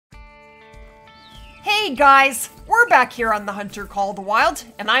Hey guys, we're back here on the Hunter Call the Wild,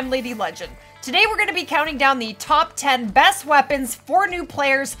 and I'm Lady Legend. Today we're going to be counting down the top 10 best weapons for new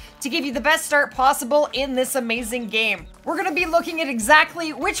players to give you the best start possible in this amazing game. We're going to be looking at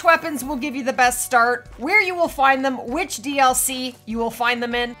exactly which weapons will give you the best start, where you will find them, which DLC you will find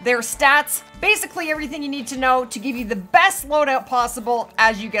them in, their stats, basically everything you need to know to give you the best loadout possible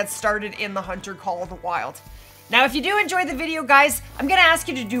as you get started in the Hunter Call of the Wild. Now, if you do enjoy the video, guys, I'm gonna ask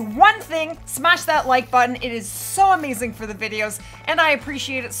you to do one thing: smash that like button. It is so amazing for the videos, and I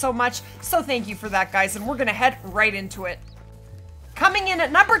appreciate it so much, so thank you for that, guys, and we're gonna head right into it. Coming in at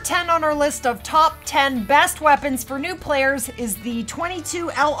number 10 on our list of top 10 best weapons for new players is the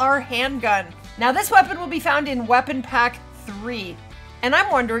 22LR handgun. Now, this weapon will be found in Weapon Pack 3, and I'm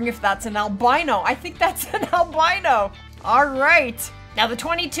wondering if that's an albino. I think that's an albino. All right. Now, the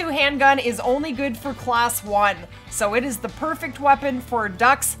 22 handgun is only good for class 1, so it is the perfect weapon for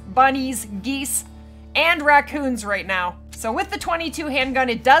ducks, bunnies, geese, and raccoons right now. So with the 22 handgun,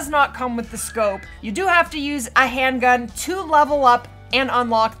 it does not come with the scope. You do have to use a handgun to level up and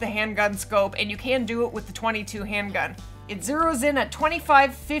unlock the handgun scope, and you can do it with the 22 handgun. It zeroes in at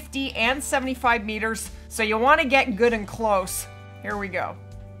 25, 50, and 75 meters, so you'll want to get good and close. Here we go.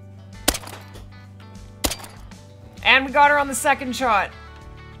 And we got her on the second shot.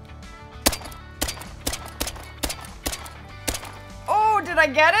 Oh, did I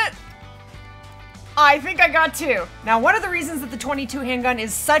get it? I think I got two. Now, one of the reasons that the 22 handgun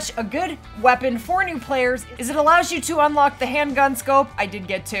is such a good weapon for new players is it allows you to unlock the handgun scope. I did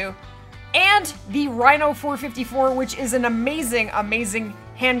get two. And the Rhino 454, which is an amazing, amazing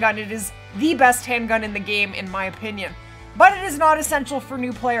handgun. It is the best handgun in the game, in my opinion. But it is not essential for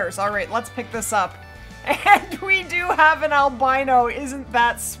new players. All right, let's pick this up. And we do have an albino, isn't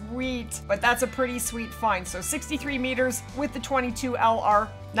that sweet? But that's a pretty sweet find. So 63 meters with the 22 LR.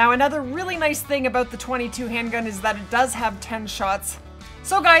 Now, another really nice thing about the 22 handgun is that it does have 10 shots.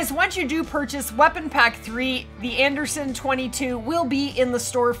 So guys, once you do purchase Weapon Pack 3, the Andersson 22 will be in the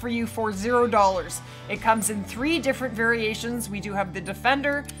store for you for $0. It comes in 3 different variations. We do have the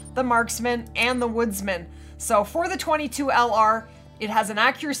Defender, the Marksman, and the Woodsman. So for the 22 LR, it has an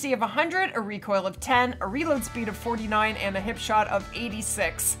accuracy of 100, a recoil of 10, a reload speed of 49, and a hip shot of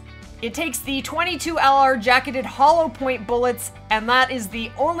 86. It takes the 22 LR jacketed hollow point bullets, and that is the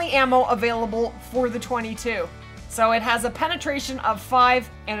only ammo available for the 22. So it has a penetration of 5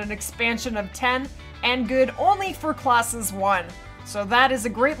 and an expansion of 10, and good only for classes 1. So that is a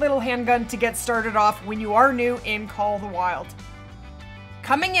great little handgun to get started off when you are new in Call of the Wild.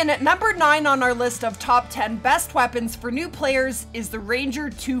 Coming in at number 9 on our list of top 10 best weapons for new players is the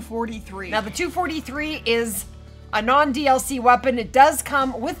Ranger 243. Now, the 243 is a non-DLC weapon. It does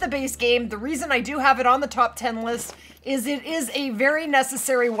come with the base game. The reason I do have it on the top 10 list is it is a very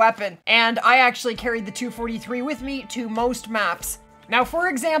necessary weapon, and I actually carried the 243 with me to most maps. Now, for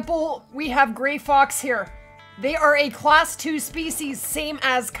example, we have Gray Fox here. They are a class 2 species, same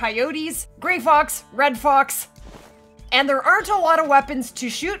as coyotes, Gray Fox, Red Fox, and there aren't a lot of weapons to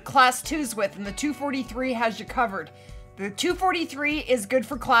shoot class 2s with, and the 243 has you covered. The 243 is good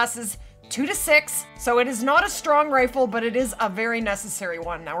for classes 2 to 6, so it is not a strong rifle, but it is a very necessary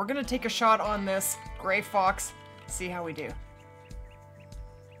one. Now we're gonna take a shot on this Gray Fox, see how we do.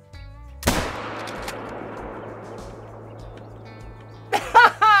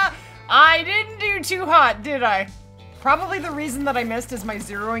 I didn't do too hot, did I? Probably the reason that I missed is my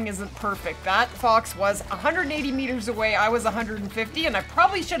zeroing isn't perfect. That fox was 180 meters away, I was 150, and I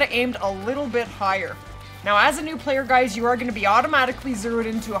probably should have aimed a little bit higher. Now, as a new player, guys, you are going to be automatically zeroed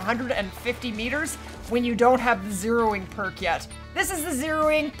into 150 meters when you don't have the zeroing perk yet. This is the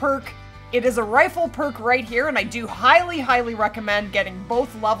zeroing perk. It is a rifle perk right here, and I do highly, highly recommend getting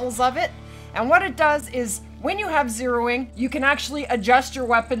both levels of it. And what it does is, when you have zeroing, you can actually adjust your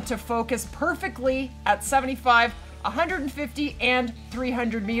weapon to focus perfectly at 75, 150, and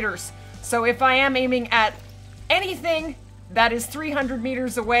 300 meters. So if I am aiming at anything that is 300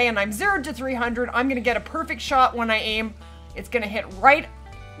 meters away and I'm zeroed to 300, I'm gonna get a perfect shot when I aim. It's gonna hit right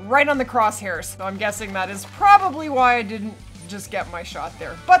on the crosshairs. So I'm guessing that is probably why I didn't just get my shot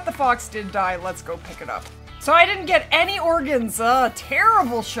there. But the fox did die. Let's go pick it up. So I didn't get any organs.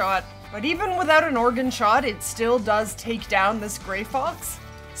 Terrible shot. But even without an organ shot, it still does take down this Gray Fox.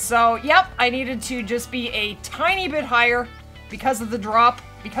 So, yep, I needed to just be a tiny bit higher because of the drop.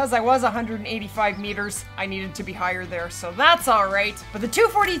 Because I was 185 meters, I needed to be higher there, so that's alright. But the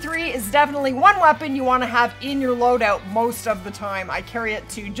 243 is definitely one weapon you want to have in your loadout most of the time. I carry it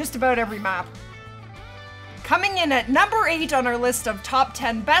to just about every map. Coming in at number 8 on our list of top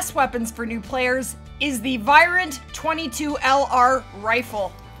 10 best weapons for new players is the Virant 22LR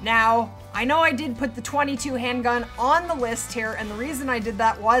rifle. Now, I know I did put the 22 handgun on the list here, and the reason I did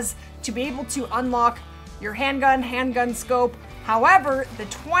that was to be able to unlock your handgun scope. However, the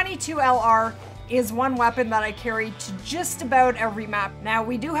 22 LR is one weapon that I carry to just about every map. Now,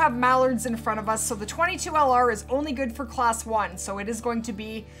 we do have mallards in front of us, so the 22 LR is only good for class 1, so it is going to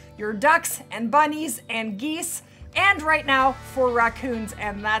be your ducks and bunnies and geese, and right now for raccoons,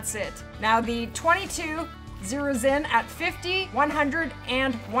 and that's it. Now, the 22 zeroes in at 50, 100,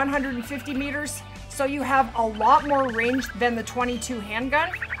 and 150 meters, so you have a lot more range than the 22 handgun,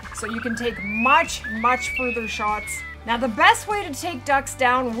 so you can take much further shots. Now, the best way to take ducks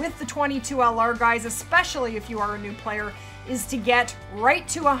down with the 22 LR, guys, especially if you are a new player, is to get right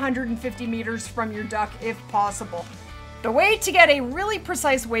to 150 meters from your duck if possible. The way to get a really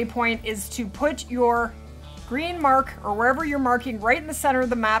precise waypoint is to put your green mark, or wherever you're marking, right in the center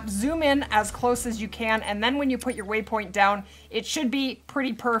of the map, zoom in as close as you can, and then when you put your waypoint down, it should be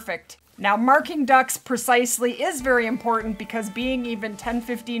pretty perfect. Now, marking ducks precisely is very important because being even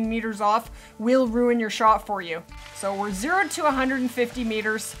 10-15 meters off will ruin your shot for you. So we're 0 to 150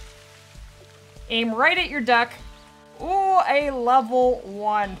 meters. Aim right at your duck. Ooh, a level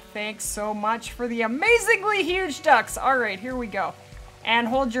 1. Thanks so much for the amazingly huge ducks. All right, here we go. And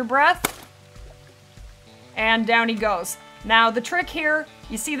hold your breath. And down he goes. Now, the trick here,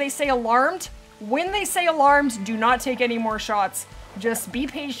 you see they say alarmed. When they say alarmed, do not take any more shots. Just be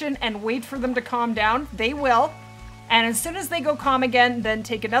patient and wait for them to calm down. They will. And as soon as they go calm again, then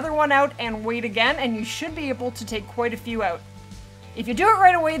take another one out and wait again, and you should be able to take quite a few out. If you do it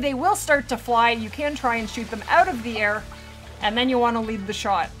right away, they will start to fly. You can try and shoot them out of the air, and then you want to lead the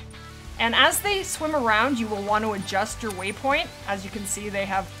shot. And as they swim around, you will want to adjust your waypoint. As you can see, they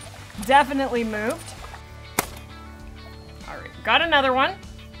have definitely moved. All right, got another one.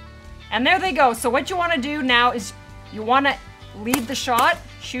 And there they go. So what you want to do now is you want to lead the shot,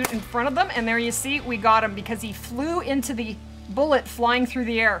 shoot in front of them, and there you see we got him because he flew into the bullet flying through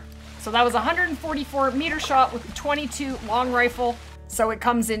the air. So that was a 144 meter shot with the 22 long rifle. So it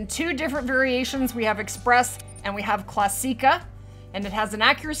comes in 2 different variations. We have Express and we have Classica, and it has an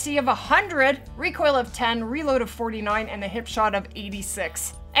accuracy of 100, recoil of 10, reload of 49, and a hip shot of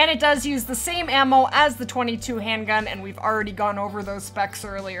 86. And it does use the same ammo as the 22 handgun, and we've already gone over those specs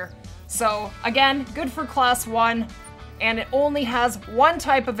earlier. So again, good for class 1. And it only has 1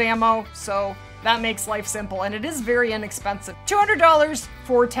 type of ammo, so that makes life simple, and it is very inexpensive. $200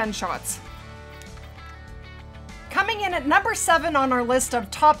 for 10 shots. Coming in at number 7 on our list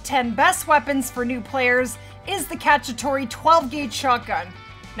of top 10 best weapons for new players is the Cacciatore 12-gauge shotgun.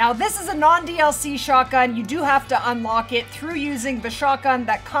 Now, this is a non-DLC shotgun. You do have to unlock it through using the shotgun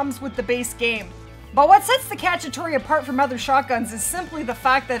that comes with the base game. But what sets the Cacciatore apart from other shotguns is simply the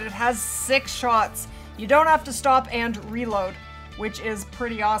fact that it has 6 shots. You don't have to stop and reload, which is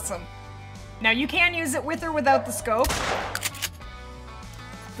pretty awesome. Now, you can use it with or without the scope.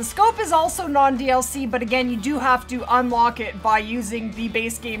 The scope is also non-DLC, but again, you do have to unlock it by using the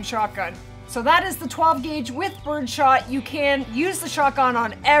base game shotgun. So that is the 12 gauge with birdshot. You can use the shotgun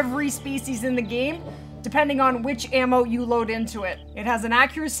on every species in the game, depending on which ammo you load into it. It has an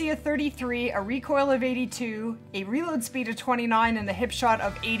accuracy of 33, a recoil of 82, a reload speed of 29, and a hip shot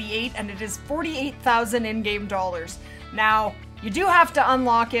of 88, and it is 48,000 in-game dollars. Now, you do have to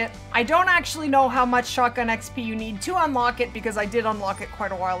unlock it. I don't actually know how much shotgun XP you need to unlock it because I did unlock it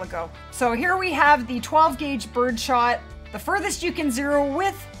quite a while ago. So here we have the 12 gauge birdshot. The furthest you can zero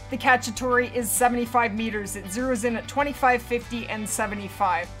with the Cacciatore is 75 meters. It zeroes in at 25, 50, and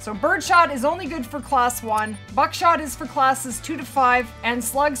 75. So birdshot is only good for class 1, buckshot is for classes 2 to 5, and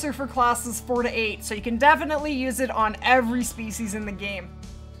slugs are for classes 4 to 8. So you can definitely use it on every species in the game.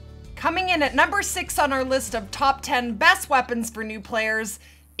 Coming in at number 6 on our list of top 10 best weapons for new players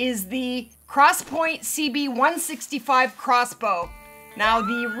is the Crosspoint CB165 Crossbow. Now,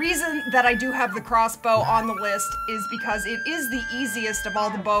 the reason that I do have the crossbow on the list is because it is the easiest of all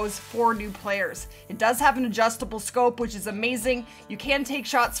the bows for new players. It does have an adjustable scope, which is amazing. You can take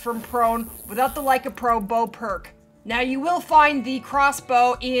shots from prone without the Like a Pro bow perk. Now, you will find the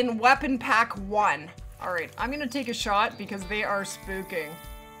crossbow in Weapon Pack 1. All right, I'm gonna take a shot because they are spooking.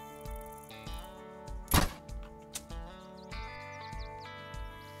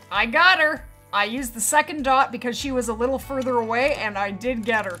 I got her! I used the second dot because she was a little further away, and I did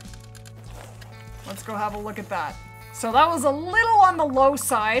get her. Let's go have a look at that. So that was a little on the low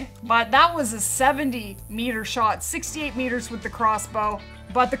side, but that was a 70 meter shot, 68 meters with the crossbow.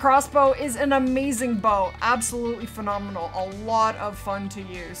 But the crossbow is an amazing bow, absolutely phenomenal, a lot of fun to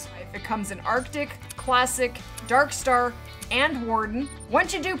use. It comes in Arctic, Classic, Dark Star, and Warden.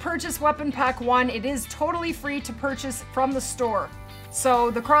 Once you do purchase Weapon Pack 1, it is totally free to purchase from the store.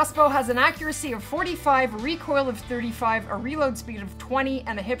 So the crossbow has an accuracy of 45, a recoil of 35, a reload speed of 20,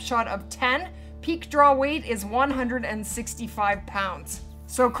 and a hip shot of 10. Peak draw weight is 165 pounds.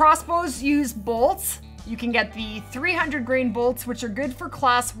 So crossbows use bolts. You can get the 300 grain bolts, which are good for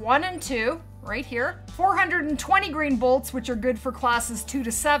class 1 and 2, right here. 420 grain bolts, which are good for classes 2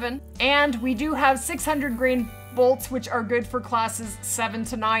 to 7. And we do have 600 grain bolts, which are good for classes 7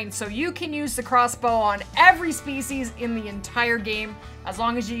 to 9. So you can use the crossbow on every species in the entire game, as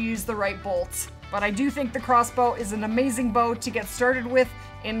long as you use the right bolts. But I do think the crossbow is an amazing bow to get started with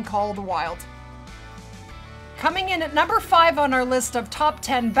in Call of the Wild. Coming in at number 5 on our list of top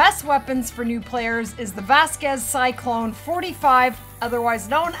 10 best weapons for new players is the Vasquez Cyclone 45, otherwise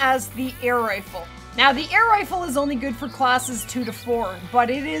known as the air rifle. Now, the air rifle is only good for classes 2 to 4,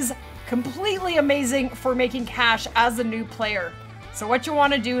 but it is completely amazing for making cash as a new player. So what you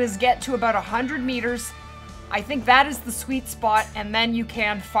want to do is get to about 100 meters. I think that is the sweet spot, and then you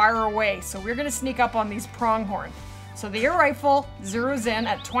can fire away. So we're going to sneak up on these pronghorn. So the air rifle zeroes in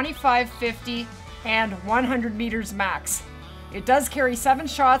at 25, 50, and 100 meters max. It does carry 7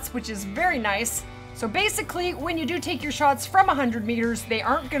 shots, which is very nice. So basically, when you do take your shots from 100 meters, they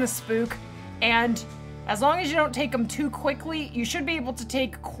aren't going to spook, and as long as you don't take them too quickly, you should be able to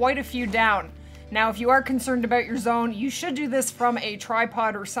take quite a few down. Now, if you are concerned about your zone, you should do this from a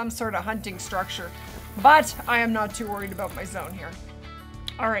tripod or some sort of hunting structure, but I am not too worried about my zone here.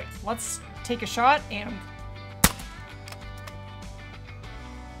 All right, let's take a shot, and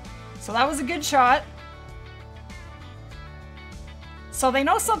so that was a good shot. So they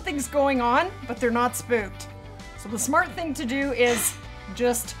know something's going on, but they're not spooked. So the smart thing to do is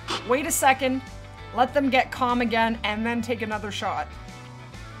just wait a second, let them get calm again, and then take another shot.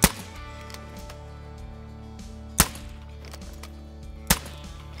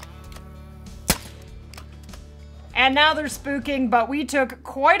 And now they're spooking, but we took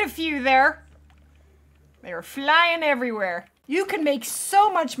quite a few there. They were flying everywhere. You can make so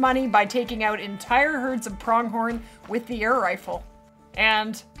much money by taking out entire herds of pronghorn with the air rifle.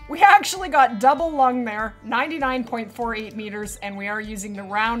 And we actually got double lung there, 99.48 meters, and we are using the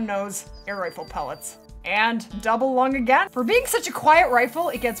round nose air rifle pellets. And double lung again. For being such a quiet rifle,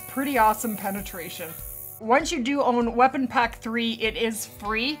 it gets pretty awesome penetration. Once you do own Weapon Pack 3, it is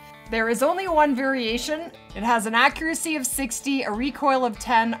free. There is only one variation. It has an accuracy of 60, a recoil of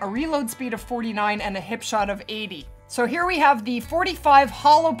 10, a reload speed of 49, and a hip shot of 80. So here we have the 45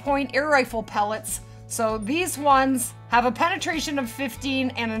 hollow point air rifle pellets. So these ones have a penetration of 15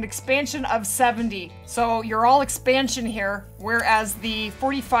 and an expansion of 70. So you're all expansion here, whereas the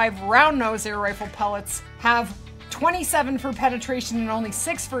 45 round nose air rifle pellets have 27 for penetration and only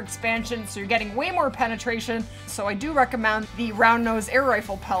 6 for expansion, so you're getting way more penetration. So I do recommend the round nose air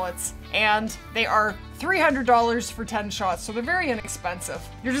rifle pellets, and they are $300 for 10 shots, so they're very inexpensive.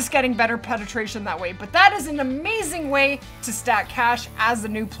 You're just getting better penetration that way, but that is an amazing way to stack cash as a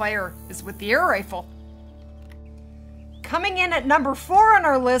new player, is with the air rifle. Coming in at number 4 on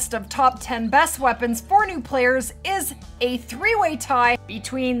our list of top 10 best weapons for new players is a 3-way tie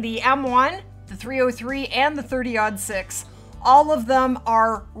between the M1, the 303, and the 30-06. All of them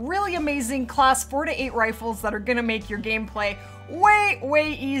are really amazing class 4 to 8 rifles that are going to make your gameplay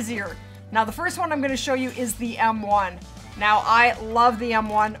way easier. Now, the first one I'm going to show you is the M1. Now, I love the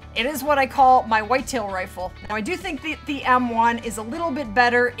M1. It is what I call my whitetail rifle. Now, I do think that the M1 is a little bit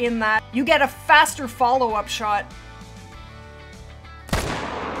better in that you get a faster follow-up shot.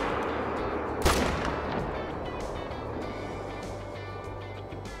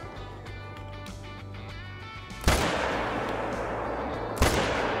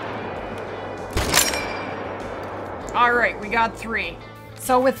 All right, we got 3.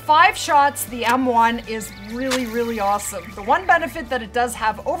 So with 5 shots, the M1 is really awesome. The one benefit that it does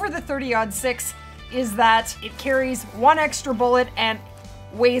have over the 30-06 is that it carries 1 extra bullet and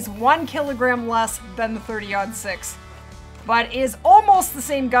weighs 1 kilogram less than the 30-06, but is almost the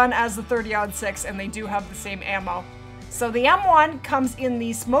same gun as the 30-06, and they do have the same ammo. So the M1 comes in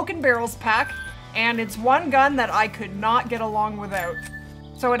the Smoke and Barrels pack, and it's one gun that I could not get along without.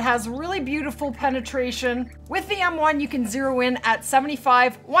 So it has really beautiful penetration. With the M1, you can zero in at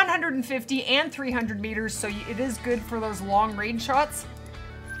 75, 150, and 300 meters, so it is good for those long range shots.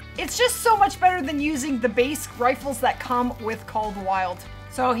 It's just so much better than using the base rifles that come with Call of the Wild.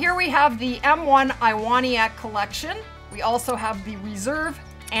 So here we have the M1 Iwaniak collection. We also have the Reserve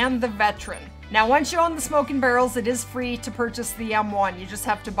and the Veteran. Now, once you own the Smoke and Barrels, it is free to purchase the M1. You just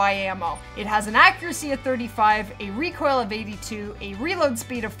have to buy ammo. It has an accuracy of 35, a recoil of 82, a reload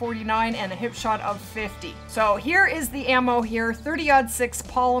speed of 49, and a hip shot of 50. So here is the ammo here, 30-06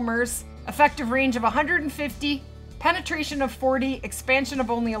 polymers, effective range of 150, penetration of 40, expansion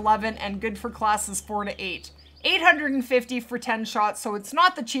of only 11, and good for classes 4 to 8. 850 for 10 shots, so it's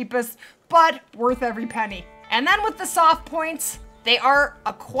not the cheapest, but worth every penny. And then with the soft points, they are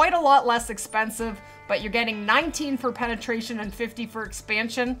quite a lot less expensive, but you're getting 19 for penetration and 50 for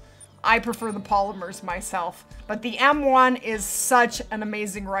expansion. I prefer the polymers myself, but the M1 is such an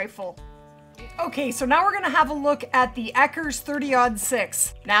amazing rifle. Okay, so now we're gonna have a look at the Ecker's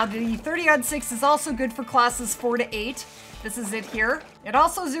 30-06. Now the 30-06 is also good for classes 4 to 8. This is it here. It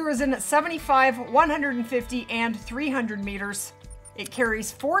also zeroes in at 75, 150, and 300 meters. It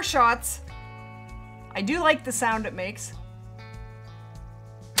carries 4 shots. I do like the sound it makes.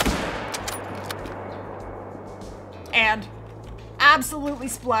 And absolutely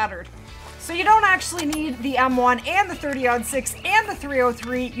splattered. So you don't actually need the M1 and the 30-06 and the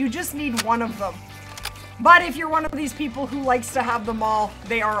 303, you just need one of them. But if you're one of these people who likes to have them all,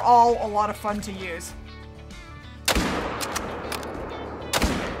 they are all a lot of fun to use.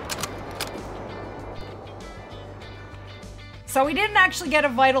 So we didn't actually get a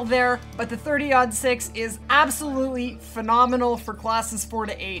vital there, but the 30-06 is absolutely phenomenal for classes 4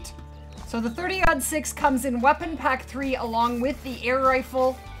 to 8. So the 30-06 comes in Weapon Pack 3 along with the air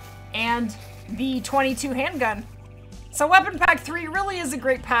rifle and the 22 handgun. So Weapon Pack 3 really is a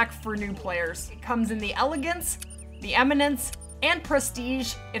great pack for new players. It comes in the Elegance, the Eminence, and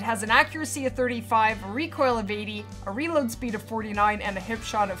Prestige. It has an accuracy of 35, a recoil of 80, a reload speed of 49, and a hip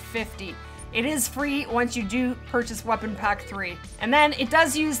shot of 50. It is free once you do purchase Weapon Pack 3. And then it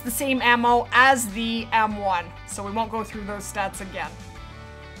does use the same ammo as the M1, so we won't go through those stats again.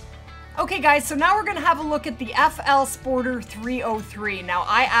 Okay guys, so now we're gonna have a look at the FL Sporter 303. Now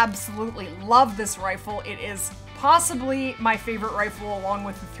I absolutely love this rifle. It is possibly my favorite rifle along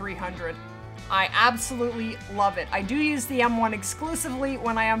with the 300. I absolutely love it. I do use the M1 exclusively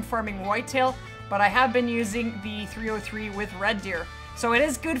when I am farming whitetail, but I have been using the 303 with red deer. So it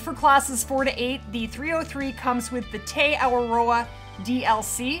is good for classes 4 to 8. The 303 comes with the Te Awaroa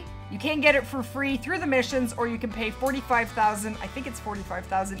DLC. You can get it for free through the missions, or you can pay 45,000, I think it's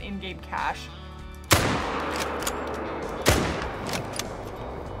 45,000 in-game cash.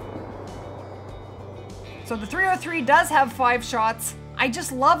 So the 303 does have 5 shots. I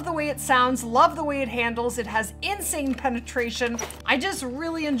just love the way it sounds, love the way it handles. It has insane penetration. I just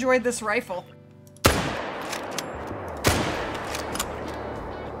really enjoyed this rifle.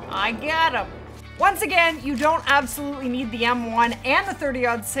 I got him. Once again, you don't absolutely need the M1 and the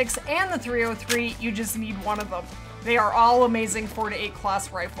 30-06 and the 303, you just need one of them. They are all amazing 4 to 8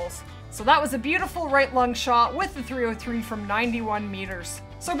 class rifles. So that was a beautiful right lung shot with the 303 from 91 meters.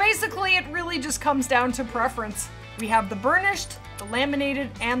 So basically it really just comes down to preference. We have the burnished, the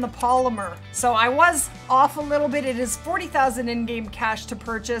laminated, and the polymer. So I was off a little bit. It is 40,000 in-game cash to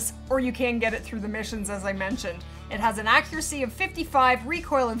purchase, or you can get it through the missions as I mentioned. It has an accuracy of 55,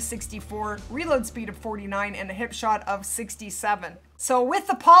 recoil of 64, reload speed of 49, and a hip shot of 67. So with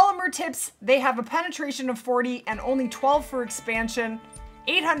the polymer tips, they have a penetration of 40 and only 12 for expansion,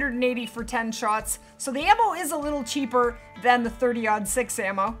 880 for 10 shots. So the ammo is a little cheaper than the 30-06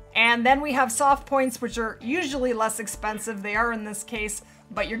 ammo. And then we have soft points, which are usually less expensive. They are in this case,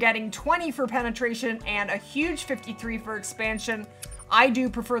 but you're getting 20 for penetration and a huge 53 for expansion. I do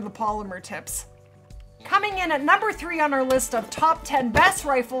prefer the polymer tips. Coming in at number 3 on our list of top 10 best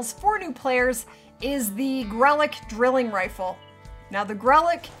rifles for new players is the Grellic drilling rifle. Now the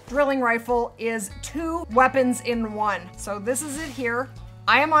Grellic drilling rifle is 2 weapons in 1. So this is it here.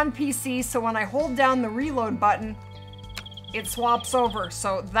 I am on PC, so when I hold down the reload button, it swaps over.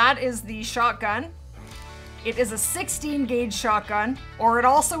 So that is the shotgun. It is a 16 gauge shotgun, or it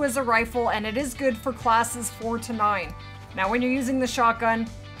also is a rifle, and it is good for classes 4 to 9. Now when you're using the shotgun,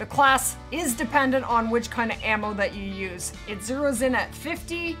 the class is dependent on which kind of ammo that you use. It zeroes in at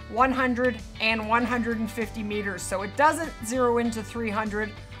 50, 100, and 150 meters, so it doesn't zero into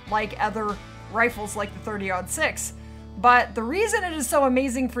 300 like other rifles like the 30-06. But the reason it is so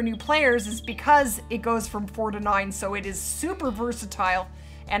amazing for new players is because it goes from 4 to 9, so it is super versatile,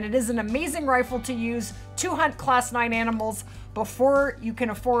 and it is an amazing rifle to use to hunt class 9 animals before you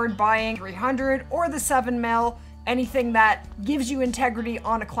can afford buying 300 or the 7mm, anything that gives you integrity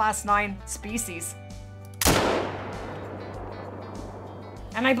on a class 9 species.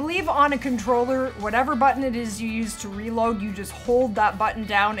 And I believe on a controller, whatever button it is you use to reload, you just hold that button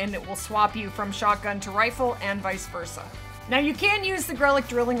down and it will swap you from shotgun to rifle and vice versa. Now you can use the Grellic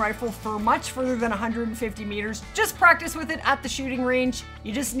drilling rifle for much further than 150 meters. Just practice with it at the shooting range.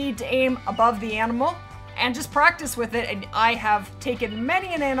 You just need to aim above the animal and just practice with it, and I have taken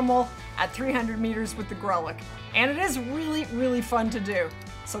many an animal at 300 meters with the Grellic. And it is really, really fun to do.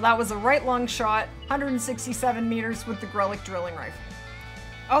 So that was a right long shot, 167 meters with the Grellic drilling rifle.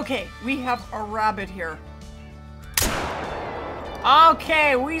 Okay, we have a rabbit here.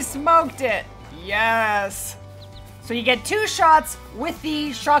 Okay, we smoked it. Yes. So you get 2 shots with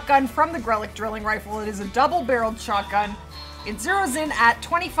the shotgun from the Grellic drilling rifle. It is a double-barreled shotgun. It zeroes in at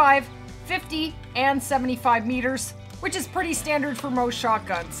 25, 50, and 75 meters, which is pretty standard for most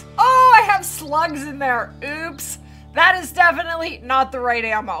shotguns. Oh, I have slugs in there. Oops. That is definitely not the right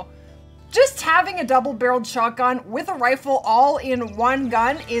ammo. Just having a double-barreled shotgun with a rifle all in one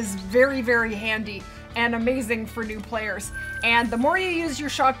gun is very, very handy and amazing for new players. And the more you use your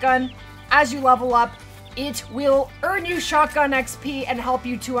shotgun as you level up, it will earn you shotgun XP and help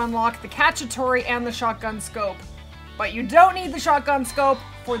you to unlock the Cacciatore and the shotgun scope. But you don't need the shotgun scope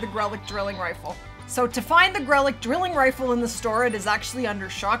for the Grellic drilling rifle. So to find the Grellic drilling rifle in the store, it is actually under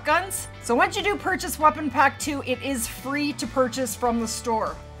shotguns. So once you do purchase Weapon Pack 2, it is free to purchase from the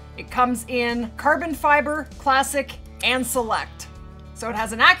store. It comes in carbon fiber, classic, and select. So it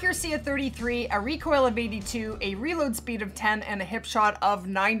has an accuracy of 33, a recoil of 82, a reload speed of 10, and a hip shot of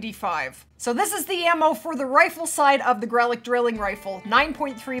 95. So this is the ammo for the rifle side of the Grellic drilling rifle,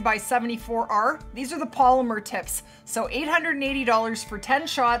 9.3 by 74R. These are the polymer tips. So $880 for 10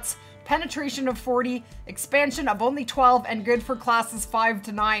 shots, penetration of 40, expansion of only 12, and good for classes 5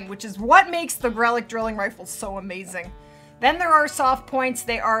 to 9, which is what makes the Grellic drilling rifle so amazing. Then there are soft points.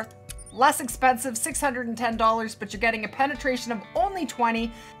 They are less expensive, $610, but you're getting a penetration of only 20,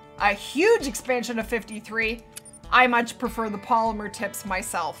 a huge expansion of 53. I much prefer the polymer tips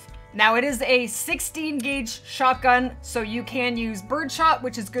myself. Now it is a 16 gauge shotgun, so you can use birdshot,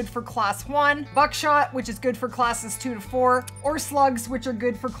 which is good for class 1, buckshot, which is good for classes 2 to 4, or slugs, which are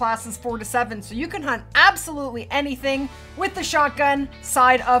good for classes 4 to 7. So you can hunt absolutely anything with the shotgun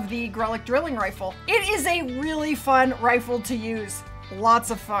side of the Grellic drilling rifle. It is a really fun rifle to use. Lots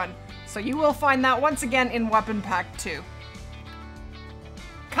of fun. So you will find that once again in Weapon Pack 2.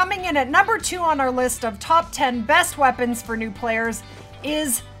 Coming in at number 2 on our list of top 10 best weapons for new players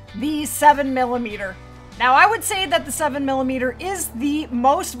is the 7mm. Now I would say that the 7mm is the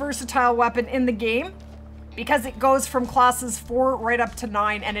most versatile weapon in the game because it goes from classes 4 right up to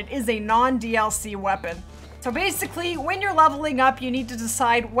 9 and it is a non-DLC weapon. So basically when you're leveling up you need to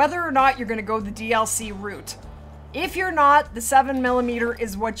decide whether or not you're going to go the DLC route. If you're not, the 7mm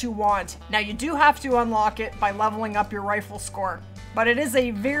is what you want. Now you do have to unlock it by leveling up your rifle score, but it is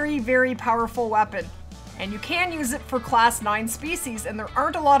a very, very powerful weapon. And you can use it for class 9 species, and there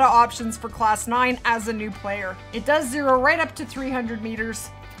aren't a lot of options for class 9 as a new player. It does zero right up to 300 meters,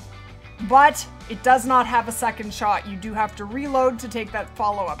 but it does not have a second shot. You do have to reload to take that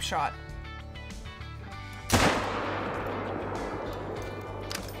follow-up shot.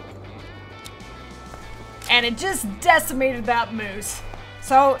 And it just decimated that moose.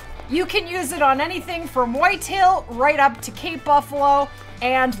 So you can use it on anything from whitetail right up to Cape Buffalo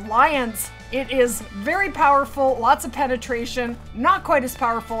and lions. It is very powerful, lots of penetration, not quite as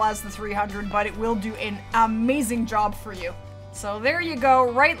powerful as the 300, but it will do an amazing job for you. So there you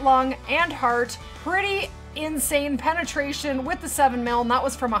go, right lung and heart, pretty insane penetration with the 7mm, and that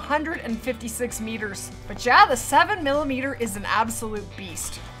was from 156 meters. But yeah, the 7mm is an absolute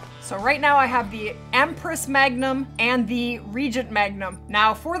beast. So right now I have the Empress Magnum and the Regent Magnum.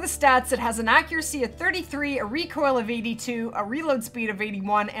 Now for the stats, it has an accuracy of 33, a recoil of 82, a reload speed of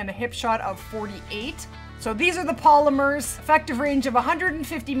 81, and a hip shot of 48. So these are the polymers, effective range of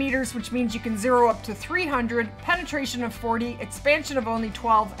 150 meters, which means you can zero up to 300, penetration of 40, expansion of only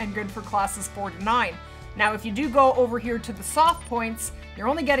 12, and good for classes 4 to 9. Now if you do go over here to the soft points, you're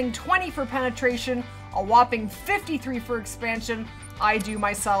only getting 20 for penetration, a whopping 53 for expansion. I do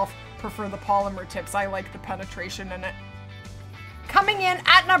myself prefer the polymer tips. I like the penetration in it. Coming in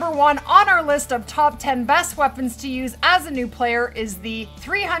at number 1 on our list of top 10 best weapons to use as a new player is the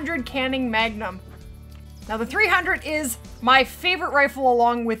 300 Canning Magnum. Now the 300 is my favorite rifle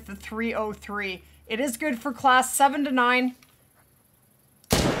along with the 303. It is good for class 7 to 9.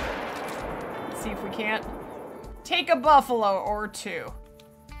 Let's see if we can't take a buffalo or two.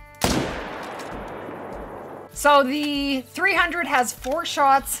 So the 300 has 4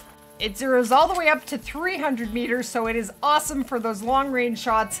 shots. It zeroes all the way up to 300 meters, so it is awesome for those long range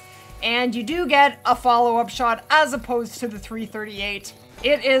shots. And you do get a follow-up shot as opposed to the 338.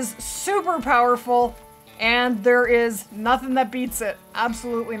 It is super powerful, and there is nothing that beats it.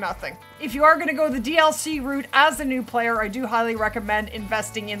 Absolutely nothing. If you are going to go the DLC route as a new player, I do highly recommend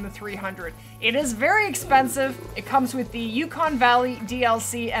investing in the 300. It is very expensive. It comes with the Yukon Valley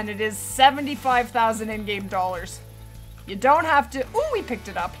DLC, and it is $75,000 in-game dollars. You don't have to, ooh, we picked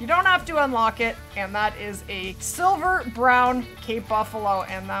it up. You don't have to unlock it, and that is a silver brown Cape Buffalo,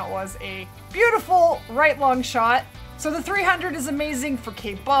 and that was a beautiful right long shot. So the 300 is amazing for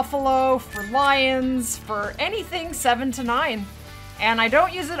Cape Buffalo, for lions, for anything 7 to 9. And I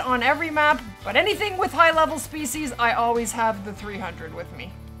don't use it on every map, but anything with high level species, I always have the 300 with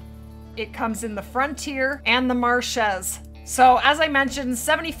me. It comes in the Frontier and the Marches. So as I mentioned,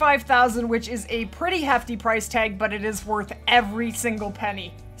 75,000, which is a pretty hefty price tag, but it is worth every single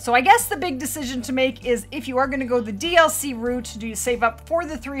penny. So I guess the big decision to make is if you are going to go the DLC route, do you save up for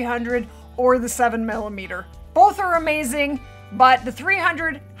the 300 or the 7mm? Both are amazing, but the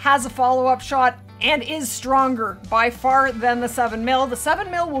 300 has a follow-up shot and is stronger by far than the 7mm. The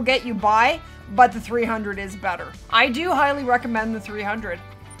 7mm will get you by, but the 300 is better. I do highly recommend the 300.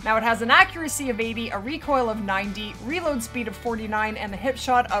 Now it has an accuracy of 80, a recoil of 90, reload speed of 49, and a hip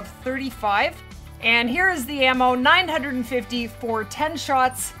shot of 35. And here is the ammo, 950 for 10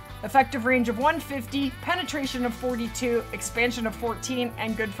 shots, effective range of 150, penetration of 42, expansion of 14,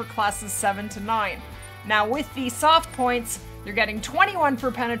 and good for classes 7 to 9. Now with the soft points, you're getting 21 for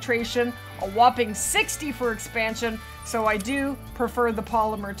penetration, a whopping 60 for expansion, so I do prefer the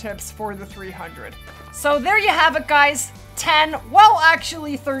polymer tips for the 300. So there you have it, guys. 10, well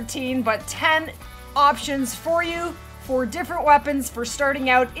actually 13, but 10 options for you for different weapons for starting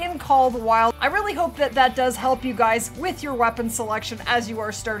out in Call of the Wild. I really hope that that does help you guys with your weapon selection as you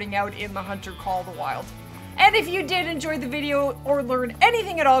are starting out in the Hunter Call of the Wild. And if you did enjoy the video or learn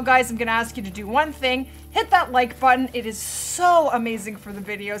anything at all, guys, I'm going to ask you to do one thing. Hit that like button. It is so amazing for the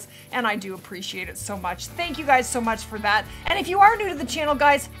videos, and I do appreciate it so much. Thank you guys so much for that. And if you are new to the channel,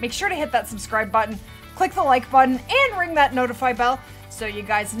 guys, make sure to hit that subscribe button, click the like button, and ring that notify bell so you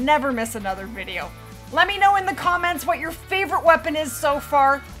guys never miss another video. Let me know in the comments what your favorite weapon is so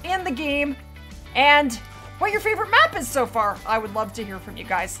far in the game, and what your favorite map is so far. I would love to hear from you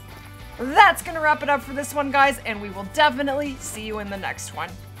guys. That's going to wrap it up for this one, guys, and we will definitely see you in the next one.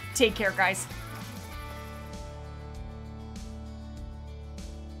 Take care, guys.